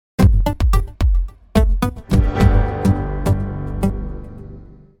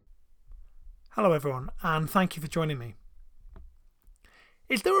Hello everyone, and thank you for joining me.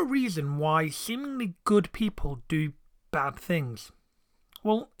 Is there a reason why seemingly good people do bad things?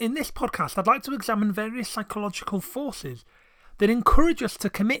 Well, in this podcast I'd like to examine various psychological forces that encourage us to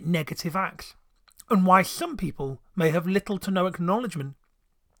commit negative acts, and why some people may have little to no acknowledgement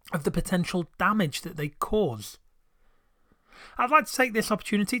of the potential damage that they cause. I'd like to take this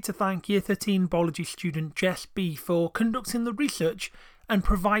opportunity to thank Year 13 biology student Jess B for conducting the research and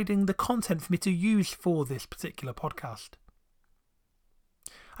providing the content for me to use for this particular podcast.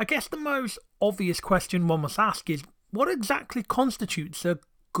 I guess the most obvious question one must ask is, what exactly constitutes a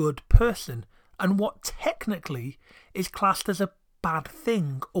good person, and what technically is classed as a bad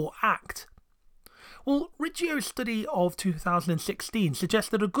thing or act? Well, Riggio's study of 2016 suggests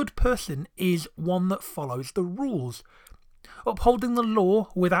that a good person is one that follows the rules, upholding the law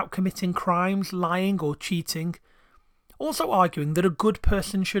without committing crimes, lying or cheating, also arguing that a good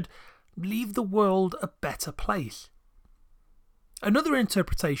person should leave the world a better place. Another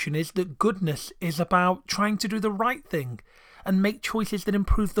interpretation is that goodness is about trying to do the right thing and make choices that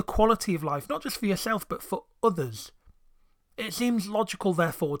improve the quality of life, not just for yourself but for others. It seems logical,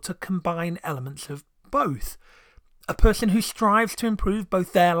 therefore, to combine elements of both. A person who strives to improve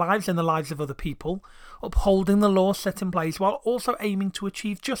both their lives and the lives of other people, upholding the law set in place while also aiming to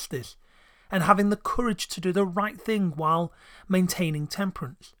achieve justice, and having the courage to do the right thing while maintaining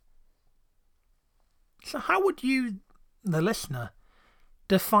temperance. So how would you, the listener,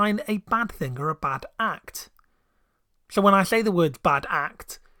 define a bad thing or a bad act? So when I say the words bad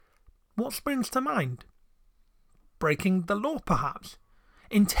act, what springs to mind? Breaking the law, perhaps?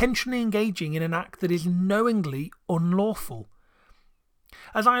 Intentionally engaging in an act that is knowingly unlawful?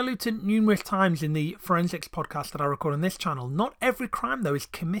 As I allude to numerous times in the forensics podcast that I record on this channel, not every crime, though, is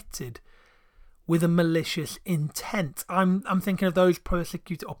committed with a malicious intent. I'm thinking of those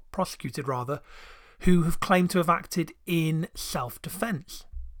prosecuted who have claimed to have acted in self-defence.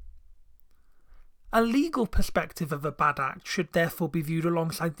 A legal perspective of a bad act should therefore be viewed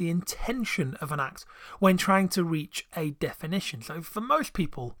alongside the intention of an act when trying to reach a definition. So for most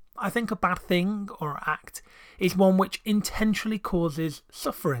people, I think a bad thing or act is one which intentionally causes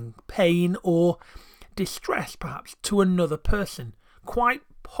suffering, pain or distress perhaps to another person, quite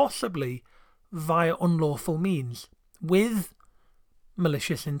possibly via unlawful means, with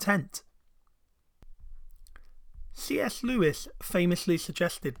malicious intent. C.S. Lewis famously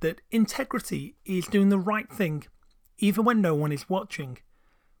suggested that integrity is doing the right thing even when no one is watching.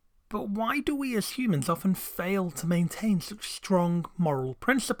 But why do we as humans often fail to maintain such strong moral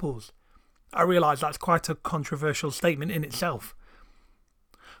principles? I realise that's quite a controversial statement in itself.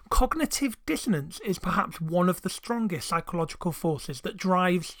 Cognitive dissonance is perhaps one of the strongest psychological forces that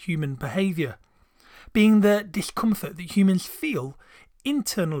drives human behaviour, being the discomfort that humans feel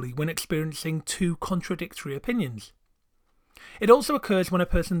internally when experiencing two contradictory opinions. It also occurs when a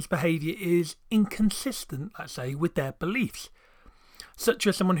person's behaviour is inconsistent, let's say, with their beliefs, such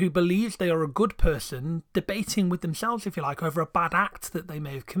as someone who believes they are a good person debating with themselves, if you like, over a bad act that they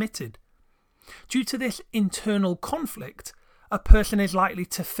may have committed. Due to this internal conflict, a person is likely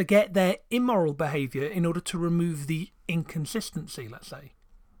to forget their immoral behaviour in order to remove the inconsistency, let's say.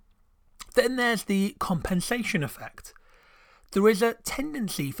 Then there's the compensation effect. There is a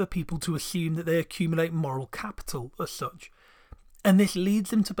tendency for people to assume that they accumulate moral capital as such, and this leads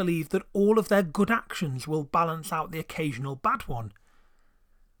them to believe that all of their good actions will balance out the occasional bad one.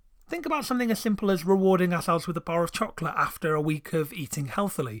 Think about something as simple as rewarding ourselves with a bar of chocolate after a week of eating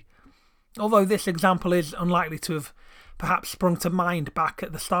healthily. Although this example is unlikely to have perhaps sprung to mind back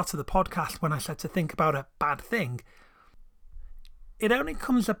at the start of the podcast when I said to think about a bad thing, it only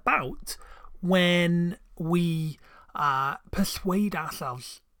comes about when we persuade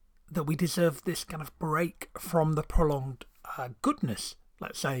ourselves that we deserve this kind of break from the prolonged goodness,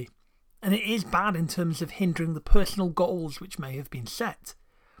 let's say. And it is bad in terms of hindering the personal goals which may have been set.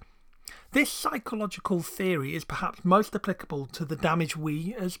 This psychological theory is perhaps most applicable to the damage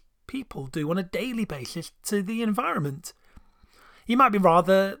we as people do on a daily basis to the environment. You might be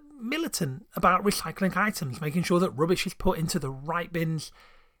rather militant about recycling items, making sure that rubbish is put into the right bins,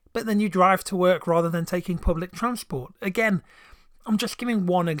 but then you drive to work rather than taking public transport. Again, I'm just giving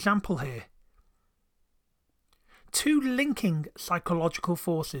one example here. Two linking psychological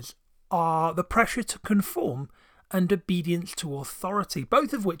forces are the pressure to conform and obedience to authority,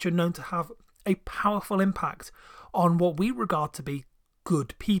 both of which are known to have a powerful impact on what we regard to be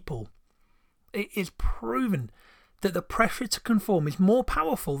good people. It is proven that the pressure to conform is more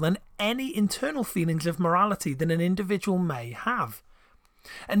powerful than any internal feelings of morality that an individual may have.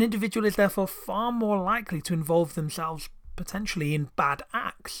 An individual is therefore far more likely to involve themselves potentially in bad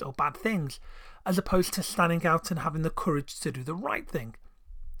acts or bad things as opposed to standing out and having the courage to do the right thing.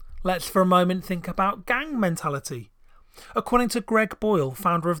 Let's for a moment think about gang mentality. According to Greg Boyle,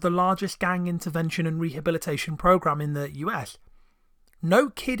 founder of the largest gang intervention and rehabilitation program in the US, no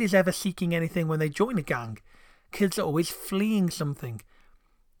kid is ever seeking anything when they join a gang. Kids are always fleeing something.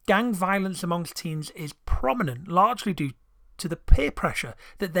 Gang violence amongst teens is prominent, largely due to the peer pressure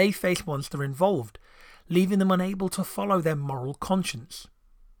that they face once they're involved, leaving them unable to follow their moral conscience.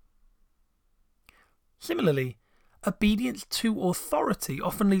 Similarly, obedience to authority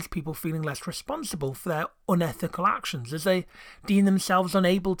often leaves people feeling less responsible for their unethical actions, as they deem themselves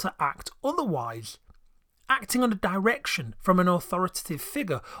unable to act otherwise. Acting under direction from an authoritative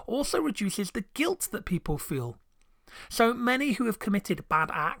figure also reduces the guilt that people feel. So many who have committed bad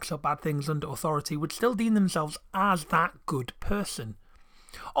acts or bad things under authority would still deem themselves as that good person.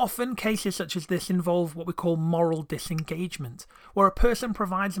 Often cases such as this involve what we call moral disengagement, where a person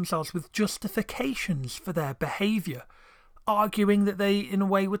provides themselves with justifications for their behaviour, arguing that they in a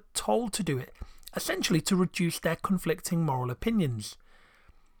way were told to do it, essentially to reduce their conflicting moral opinions.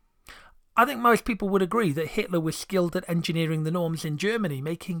 I think most people would agree that Hitler was skilled at engineering the norms in Germany,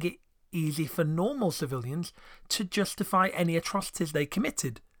 making it easy for normal civilians to justify any atrocities they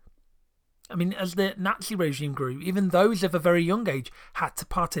committed. I mean, as the Nazi regime grew, even those of a very young age had to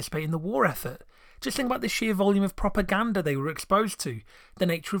participate in the war effort. Just think about the sheer volume of propaganda they were exposed to, the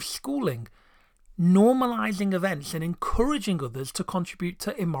nature of schooling, normalising events and encouraging others to contribute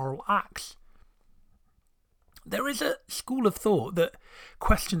to immoral acts. There is a school of thought that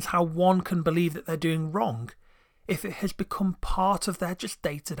questions how one can believe that they're doing wrong if it has become part of their just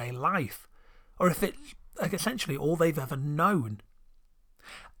day-to-day life, or if it's essentially all they've ever known.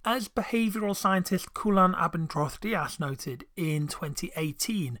 As behavioural scientist Kulan Abendroth-Dias noted in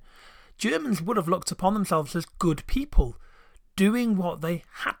 2018, Germans would have looked upon themselves as good people, doing what they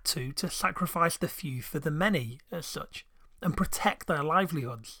had to sacrifice the few for the many, as such, and protect their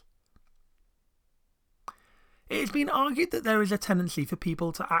livelihoods. It has been argued that there is a tendency for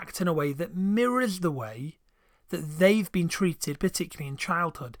people to act in a way that mirrors the way that they've been treated, particularly in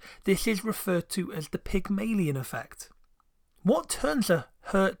childhood. This is referred to as the Pygmalion effect. What turns a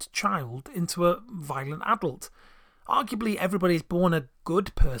hurt child into a violent adult? Arguably everybody is born a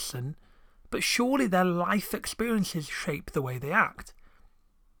good person, but surely their life experiences shape the way they act.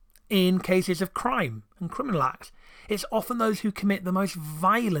 In cases of crime and criminal acts, it's often those who commit the most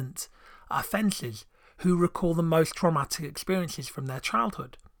violent offences who recall the most traumatic experiences from their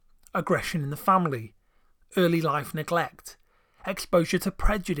childhood. Aggression in the family, early life neglect, exposure to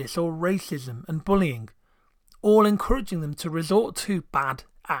prejudice or racism and bullying, all encouraging them to resort to bad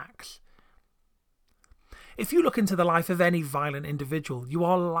acts. If you look into the life of any violent individual, you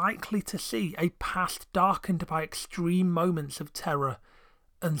are likely to see a past darkened by extreme moments of terror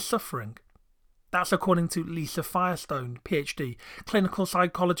and suffering. That's according to Lisa Firestone, PhD, clinical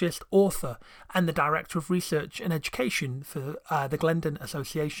psychologist, author, and the Director of Research and Education for the Glendon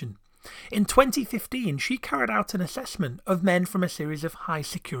Association. In 2015, she carried out an assessment of men from a series of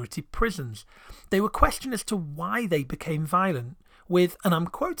high-security prisons. They were questioned as to why they became violent, with, and I'm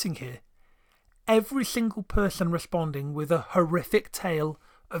quoting here, every single person responding with a horrific tale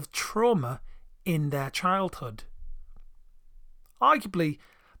of trauma in their childhood. Arguably,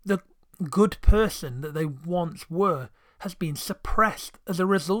 the good person that they once were has been suppressed as a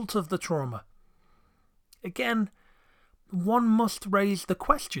result of the trauma. Again, one must raise the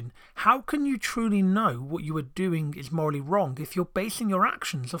question, how can you truly know what you are doing is morally wrong if you're basing your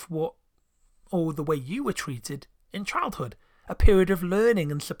actions off what, or the way you were treated in childhood, a period of learning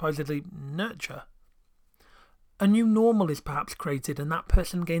and supposedly nurture? A new normal is perhaps created and that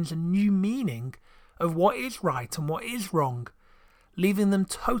person gains a new meaning of what is right and what is wrong, leaving them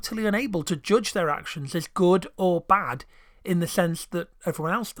totally unable to judge their actions as good or bad in the sense that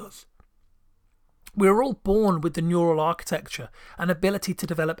everyone else does. We are all born with the neural architecture and ability to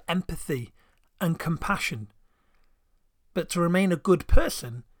develop empathy and compassion. But to remain a good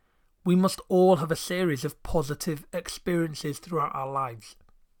person, we must all have a series of positive experiences throughout our lives.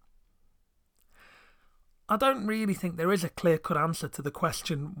 I don't really think there is a clear-cut answer to the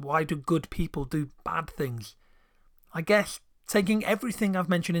question, why do good people do bad things? I guess, taking everything I've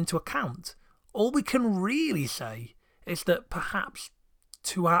mentioned into account, all we can really say is that perhaps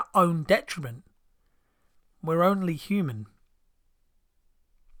to our own detriment, we're only human.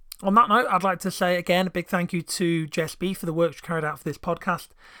 On that note, I'd like to say again a big thank you to Jess B for the work she carried out for this podcast,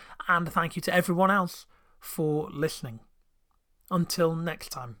 and thank you to everyone else for listening. Until next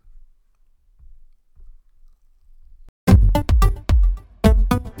time.